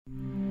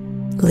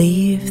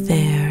Leave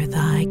there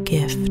thy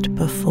gift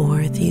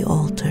before the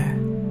altar,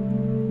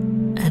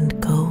 and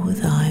go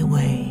thy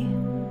way.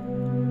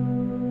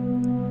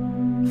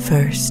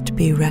 First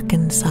be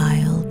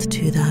reconciled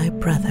to thy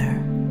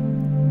brother,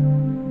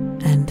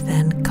 and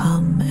then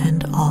come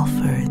and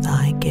offer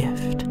thy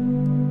gift.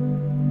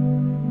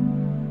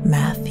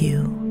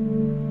 Matthew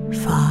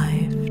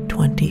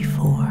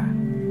 5:24.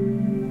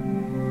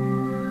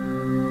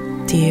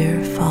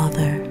 Dear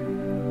Father,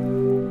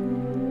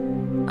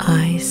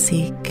 I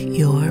seek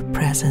your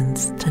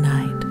presence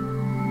tonight.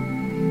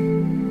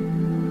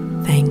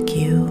 Thank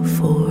you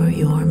for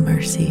your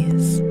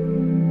mercies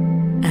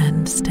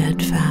and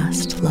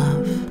steadfast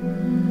love.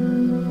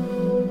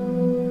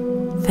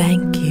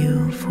 Thank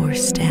you for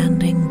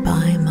standing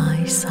by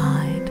my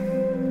side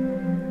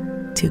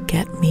to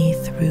get me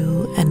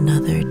through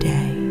another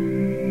day.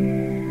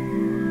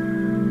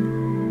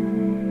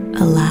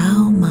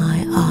 Allow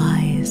my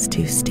eyes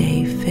to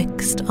stay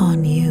fixed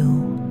on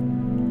you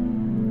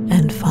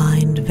and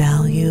find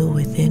value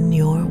within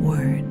your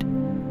word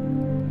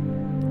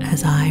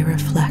as I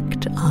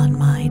reflect on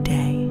my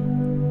day.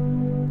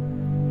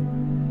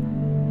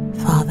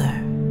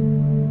 Father,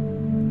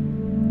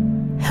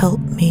 help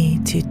me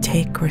to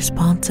take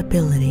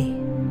responsibility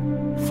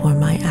for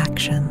my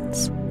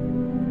actions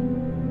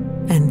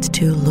and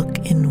to look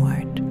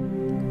inward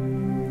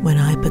when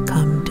I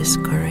become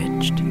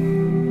discouraged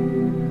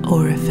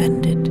or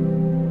offended,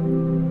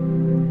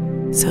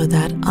 so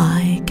that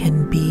I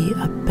can be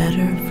a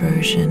better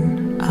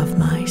version of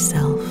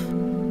myself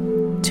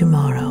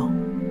tomorrow.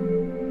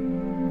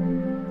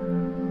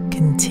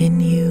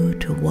 Continue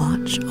to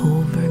watch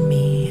over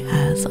me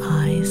as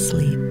I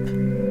sleep,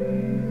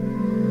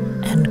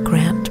 and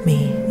grant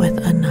me with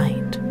a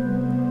night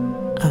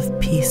of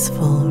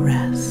peaceful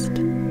rest.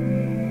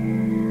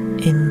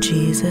 In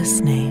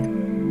Jesus' name,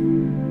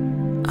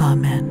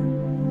 Amen.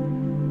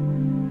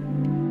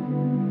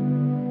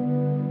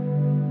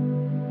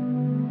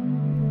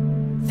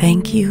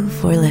 Thank you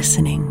for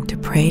listening to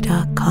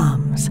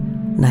Pray.com's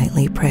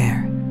Nightly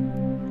Prayer.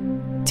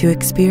 To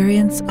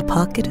experience a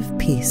pocket of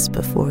peace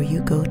before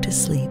you go to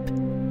sleep,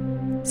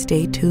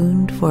 stay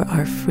tuned for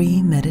our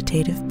free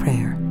meditative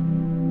prayer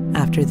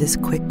after this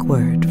quick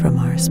word from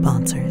our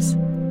sponsors.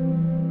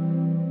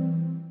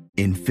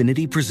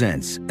 Infiniti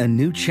presents a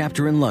new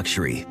chapter in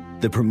luxury,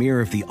 the premiere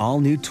of the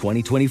all-new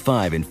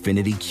 2025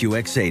 Infiniti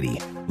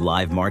QX80,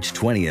 live March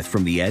 20th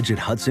from the Edge at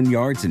Hudson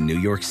Yards in New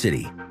York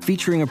City,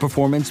 featuring a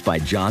performance by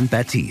Jon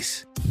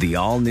Batiste. The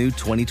all-new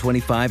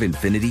 2025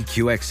 Infiniti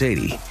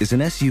QX80 is an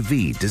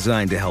SUV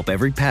designed to help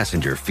every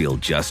passenger feel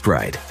just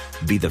right.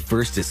 Be the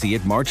first to see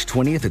it March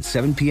 20th at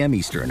 7 p.m.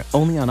 Eastern,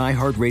 only on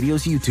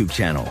iHeartRadio's YouTube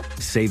channel.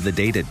 Save the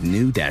date at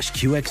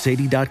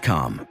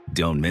new-QX80.com.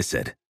 Don't miss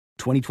it.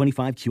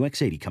 2025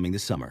 QX80 coming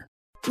this summer.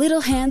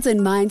 Little hands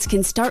and minds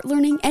can start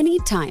learning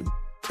anytime.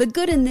 The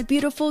Good and the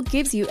Beautiful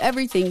gives you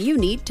everything you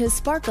need to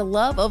spark a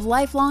love of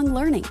lifelong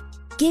learning.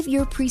 Give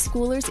your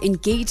preschoolers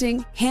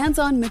engaging,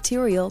 hands-on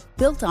material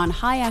built on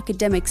high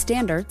academic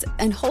standards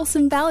and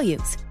wholesome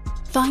values.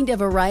 Find a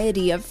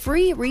variety of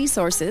free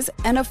resources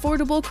and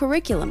affordable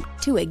curriculum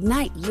to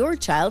ignite your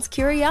child's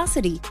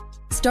curiosity.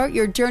 Start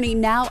your journey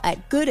now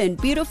at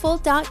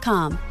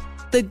goodandbeautiful.com.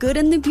 The Good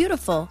and the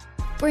Beautiful.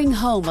 Bring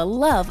home a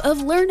love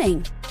of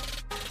learning.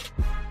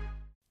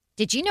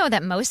 Did you know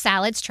that most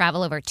salads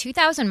travel over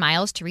 2,000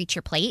 miles to reach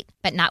your plate,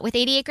 but not with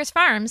 80 Acres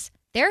Farms?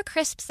 Their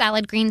crisp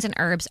salad greens and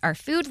herbs are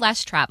food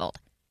less traveled,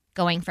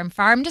 going from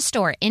farm to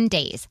store in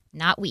days,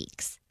 not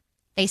weeks.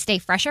 They stay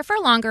fresher for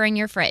longer in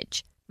your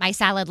fridge. My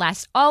salad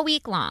lasts all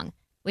week long,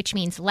 which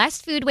means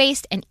less food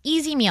waste and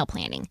easy meal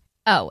planning.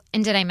 Oh,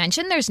 and did I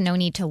mention there's no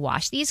need to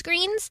wash these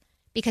greens?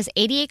 Because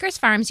 80 Acres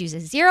Farms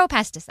uses 0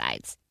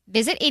 pesticides.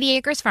 Visit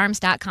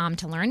 80acresfarms.com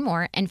to learn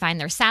more and find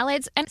their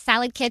salads and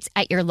salad kits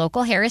at your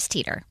local Harris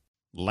Teeter.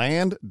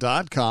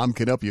 Land.com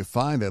can help you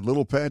find that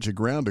little patch of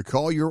ground to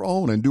call your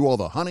own and do all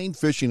the hunting,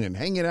 fishing, and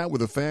hanging out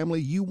with the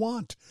family you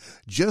want.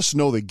 Just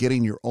know that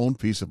getting your own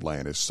piece of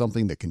land is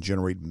something that can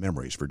generate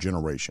memories for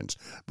generations,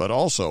 but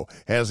also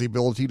has the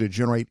ability to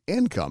generate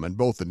income in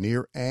both the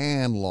near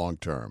and long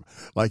term.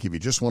 Like if you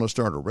just want to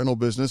start a rental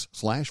business /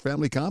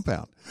 family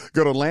compound.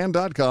 Go to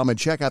Land.com and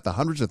check out the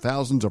hundreds of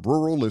thousands of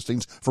rural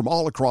listings from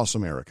all across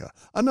America.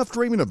 Enough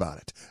dreaming about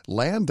it.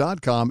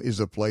 Land.com is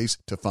a place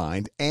to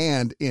find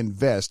and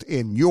invest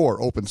in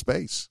your open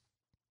space.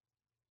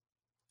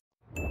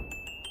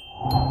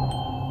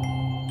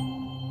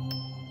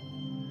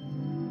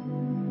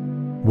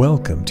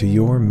 Welcome to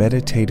your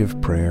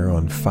meditative prayer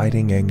on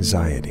fighting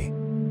anxiety.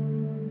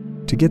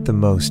 To get the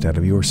most out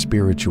of your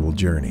spiritual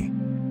journey,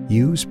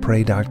 use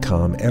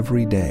Pray.com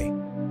every day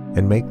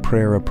and make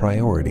prayer a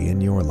priority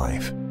in your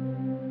life.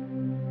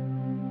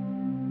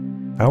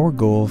 Our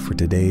goal for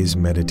today's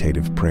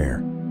meditative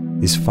prayer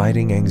is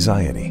fighting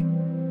anxiety.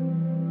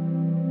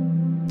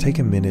 Take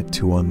a minute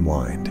to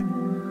unwind.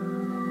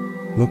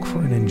 Look for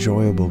an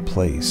enjoyable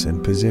place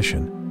and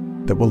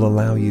position that will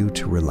allow you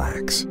to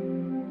relax.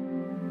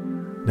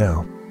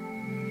 Now,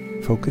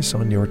 focus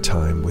on your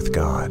time with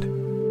God.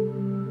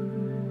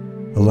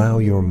 Allow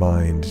your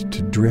mind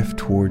to drift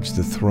towards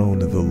the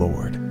throne of the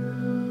Lord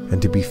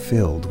and to be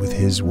filled with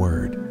His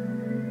Word.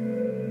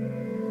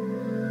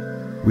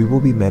 We will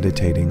be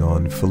meditating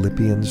on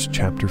Philippians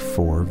chapter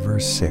 4,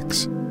 verse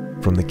 6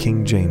 from the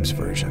King James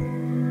Version.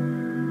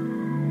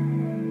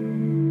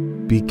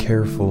 Be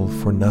careful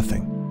for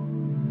nothing,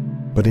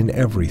 but in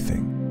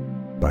everything,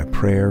 by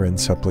prayer and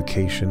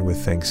supplication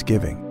with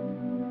thanksgiving,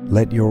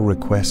 let your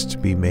requests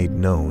be made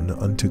known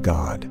unto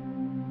God.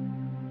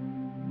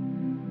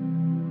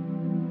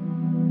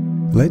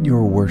 Let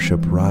your worship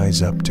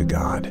rise up to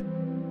God.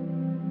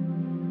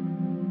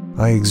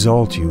 I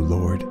exalt you,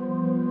 Lord,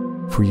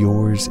 for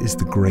yours is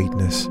the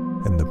greatness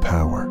and the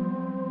power,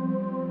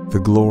 the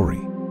glory,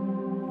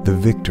 the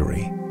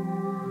victory,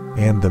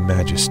 and the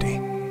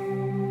majesty.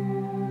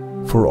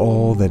 For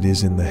all that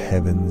is in the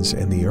heavens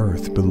and the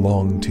earth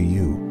belong to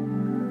you.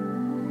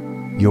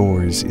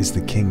 Yours is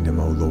the kingdom,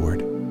 O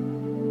Lord.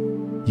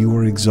 You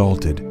are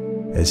exalted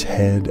as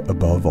head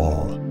above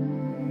all.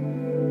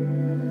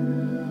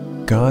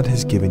 God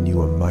has given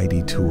you a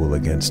mighty tool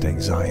against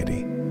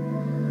anxiety: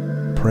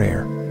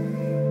 prayer.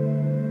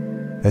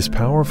 As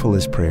powerful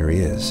as prayer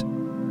is,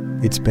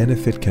 its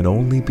benefit can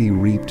only be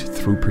reaped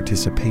through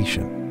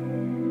participation.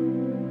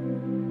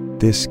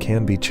 This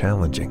can be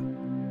challenging.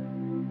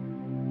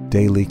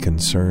 Daily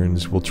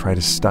concerns will try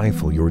to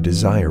stifle your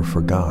desire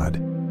for God,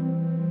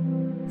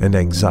 and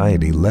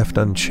anxiety left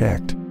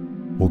unchecked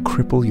will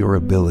cripple your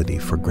ability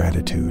for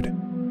gratitude.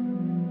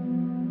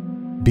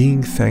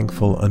 Being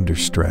thankful under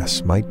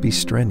stress might be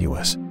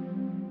strenuous,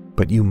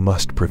 but you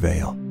must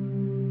prevail.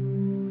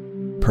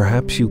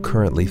 Perhaps you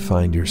currently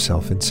find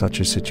yourself in such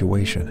a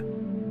situation.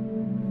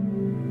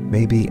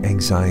 Maybe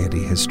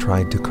anxiety has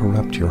tried to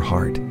corrupt your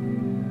heart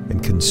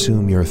and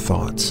consume your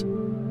thoughts.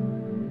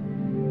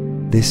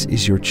 This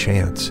is your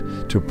chance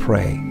to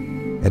pray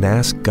and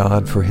ask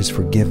God for His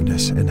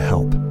forgiveness and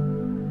help.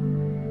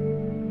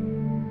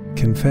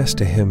 Confess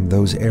to Him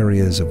those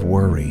areas of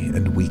worry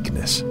and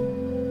weakness.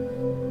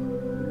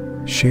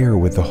 Share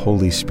with the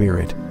Holy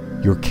Spirit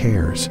your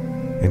cares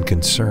and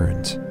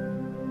concerns.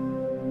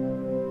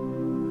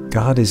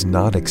 God is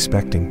not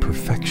expecting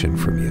perfection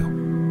from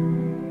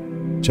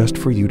you, just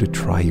for you to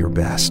try your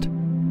best.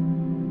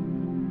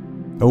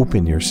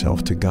 Open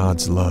yourself to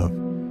God's love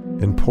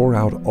and pour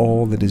out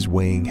all that is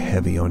weighing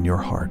heavy on your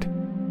heart.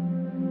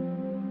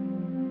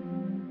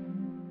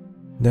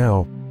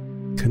 Now,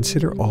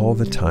 consider all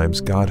the times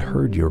God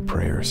heard your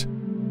prayers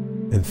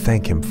and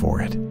thank Him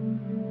for it.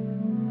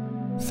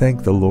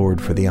 Thank the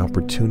Lord for the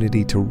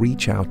opportunity to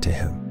reach out to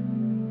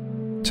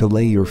Him, to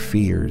lay your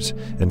fears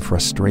and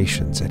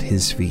frustrations at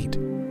His feet.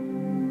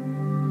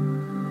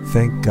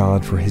 Thank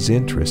God for His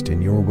interest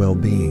in your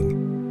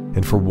well-being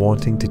and for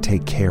wanting to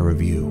take care of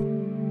you.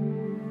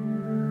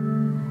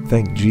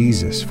 Thank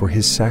Jesus for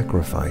His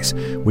sacrifice,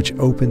 which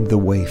opened the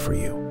way for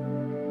you.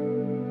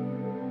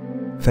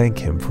 Thank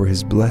Him for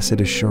His blessed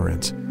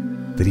assurance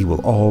that He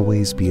will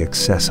always be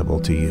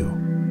accessible to you.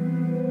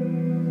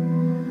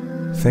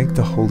 Thank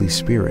the Holy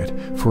Spirit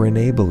for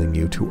enabling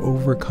you to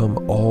overcome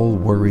all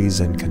worries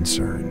and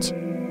concerns.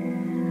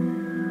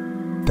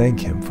 Thank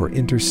Him for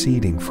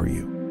interceding for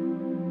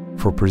you,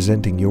 for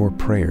presenting your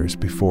prayers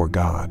before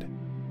God.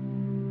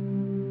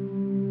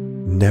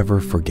 Never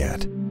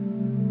forget,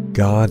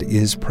 God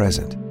is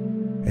present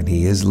and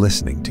He is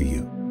listening to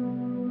you.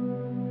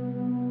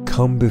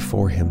 Come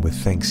before Him with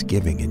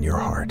thanksgiving in your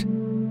heart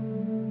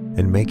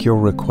and make your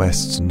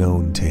requests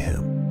known to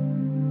Him.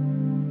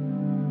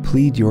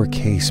 Plead your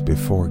case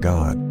before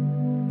God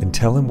and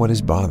tell Him what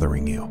is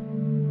bothering you.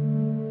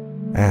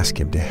 Ask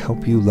Him to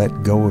help you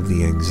let go of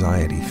the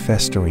anxiety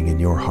festering in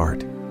your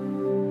heart.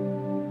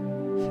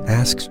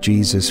 Ask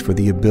Jesus for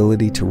the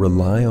ability to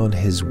rely on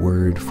His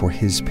Word for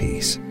His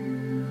peace,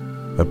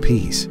 a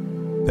peace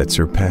that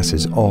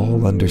surpasses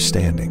all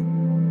understanding.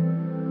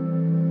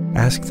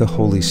 Ask the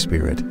Holy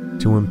Spirit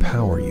to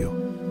empower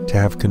you to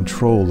have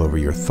control over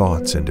your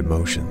thoughts and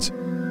emotions.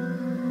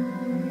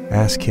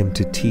 Ask Him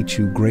to teach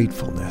you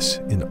gratefulness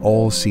in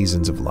all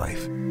seasons of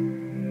life,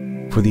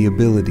 for the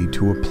ability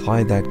to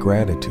apply that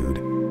gratitude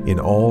in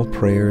all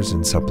prayers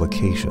and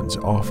supplications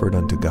offered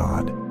unto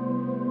God.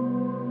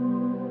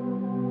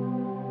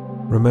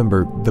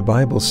 Remember, the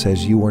Bible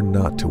says you are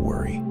not to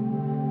worry.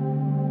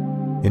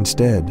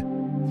 Instead,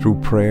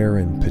 through prayer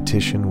and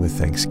petition with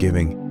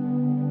thanksgiving,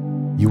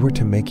 you are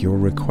to make your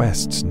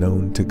requests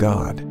known to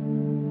God.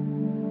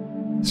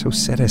 So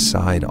set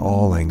aside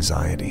all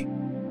anxiety,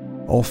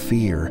 all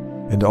fear,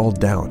 and all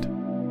doubt.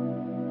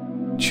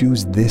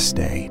 Choose this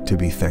day to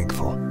be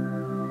thankful,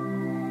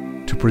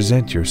 to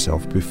present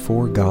yourself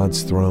before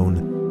God's throne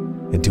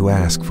and to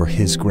ask for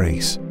His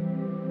grace.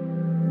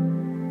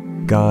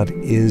 God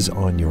is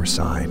on your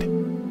side.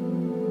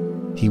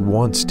 He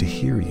wants to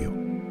hear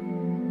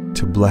you,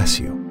 to bless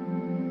you.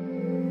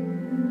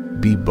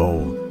 Be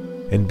bold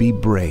and be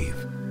brave.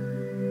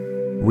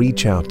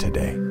 Reach out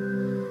today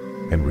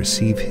and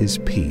receive His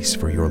peace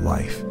for your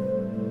life.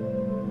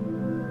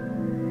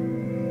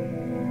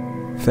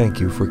 Thank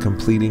you for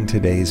completing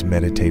today's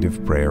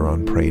meditative prayer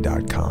on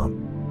Pray.com.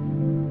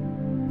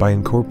 By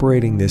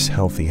incorporating this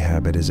healthy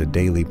habit as a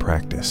daily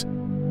practice,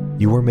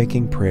 you are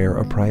making prayer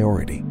a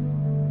priority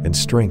and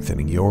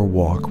strengthening your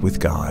walk with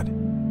God.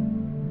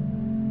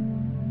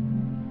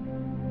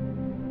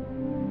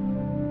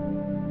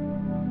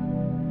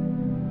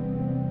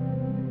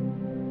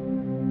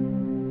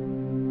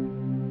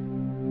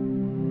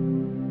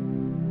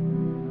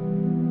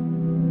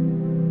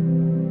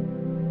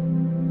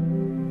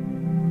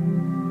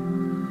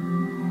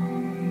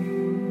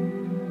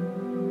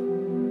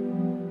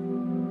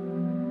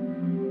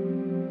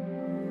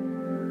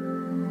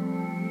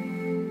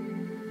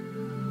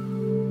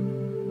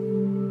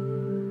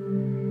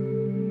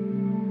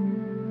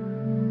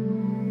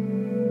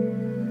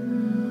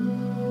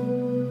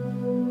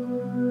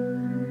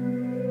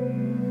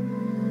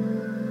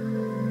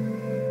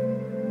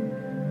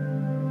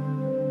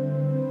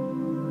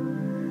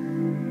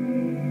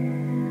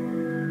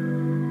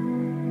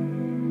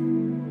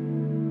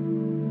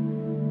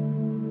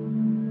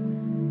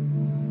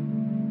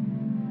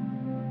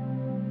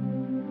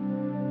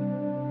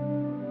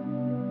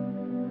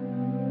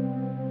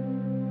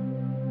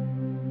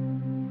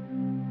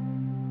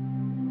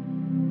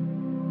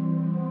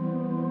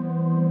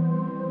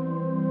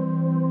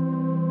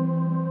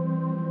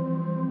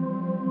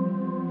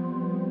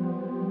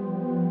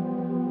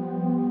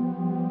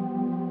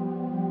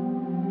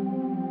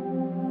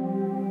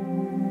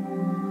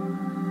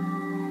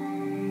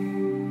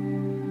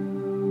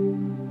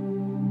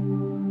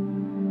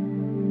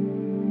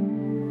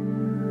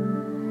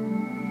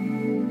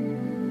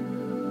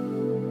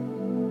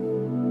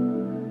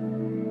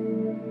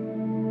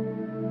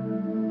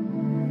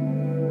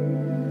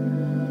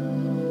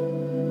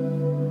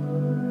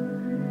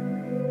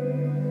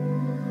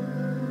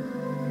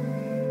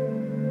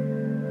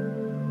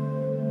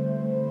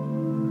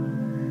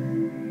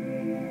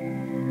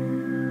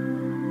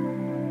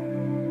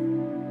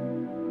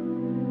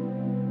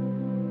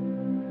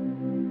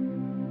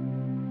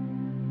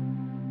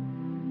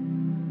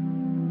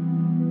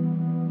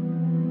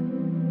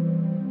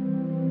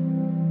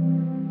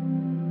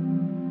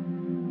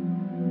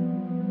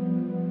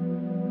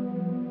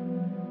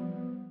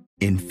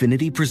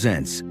 Infiniti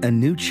presents a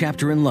new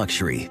chapter in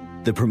luxury,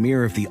 the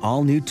premiere of the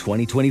all-new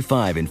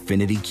 2025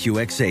 Infiniti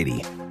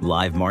QX80,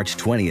 live March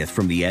 20th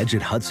from the Edge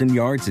at Hudson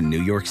Yards in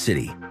New York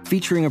City,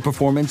 featuring a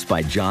performance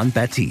by Jon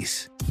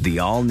Batiste. The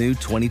all-new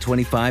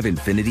 2025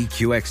 Infiniti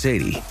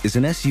QX80 is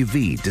an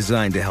SUV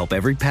designed to help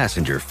every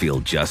passenger feel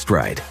just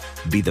right.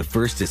 Be the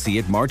first to see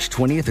it March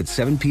 20th at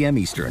 7 p.m.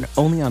 Eastern,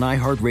 only on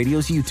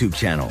iHeartRadio's YouTube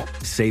channel.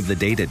 Save the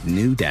date at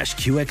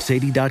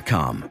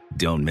new-QX80.com.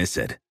 Don't miss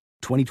it.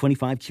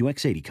 2025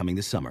 QX80 coming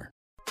this summer.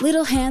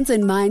 Little hands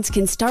and minds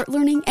can start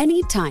learning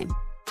anytime.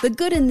 The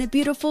Good and the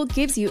Beautiful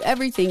gives you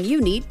everything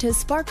you need to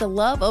spark a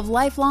love of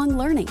lifelong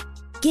learning.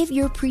 Give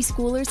your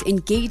preschoolers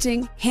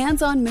engaging,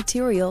 hands-on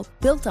material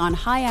built on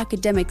high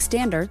academic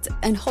standards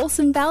and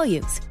wholesome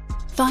values.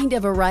 Find a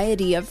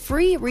variety of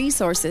free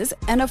resources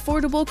and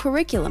affordable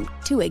curriculum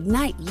to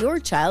ignite your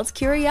child's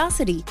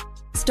curiosity.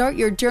 Start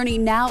your journey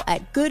now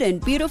at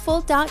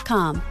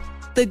goodandbeautiful.com.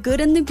 The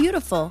Good and the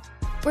Beautiful.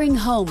 Bring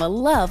home a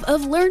love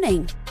of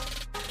learning.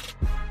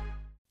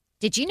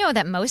 Did you know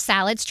that most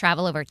salads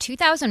travel over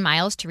 2,000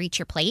 miles to reach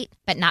your plate?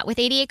 But not with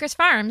 80 Acres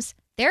Farms.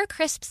 Their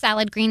crisp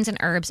salad greens and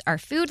herbs are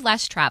food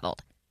less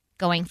traveled,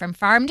 going from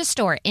farm to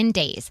store in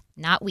days,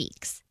 not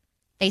weeks.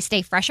 They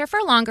stay fresher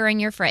for longer in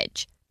your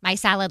fridge. My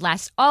salad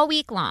lasts all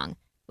week long,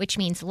 which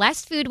means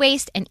less food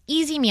waste and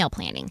easy meal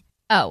planning.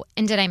 Oh,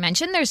 and did I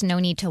mention there's no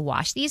need to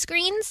wash these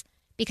greens?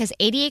 Because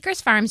 80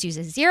 Acres Farms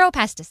uses 0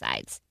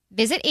 pesticides.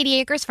 Visit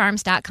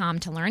 80acresfarms.com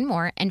to learn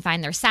more and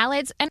find their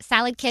salads and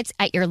salad kits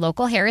at your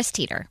local Harris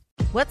Teeter.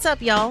 What's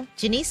up, y'all?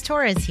 Janice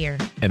Torres here.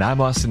 And I'm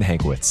Austin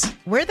Hankwitz.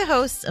 We're the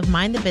hosts of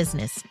Mind the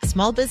Business,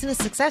 Small Business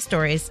Success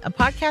Stories, a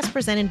podcast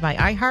presented by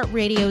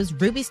iHeartRadio's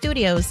Ruby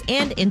Studios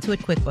and Intuit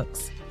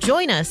QuickBooks.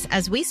 Join us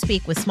as we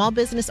speak with small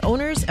business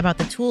owners about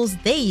the tools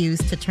they use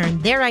to turn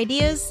their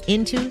ideas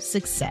into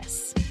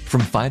success.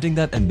 From finding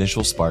that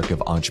initial spark of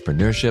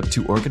entrepreneurship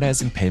to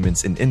organizing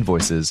payments and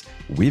invoices,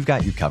 we've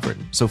got you covered.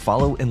 So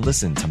follow and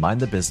listen to Mind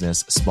the Business,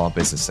 Small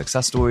Business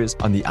Success Stories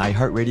on the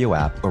iHeartRadio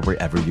app or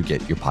wherever you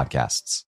get your podcasts.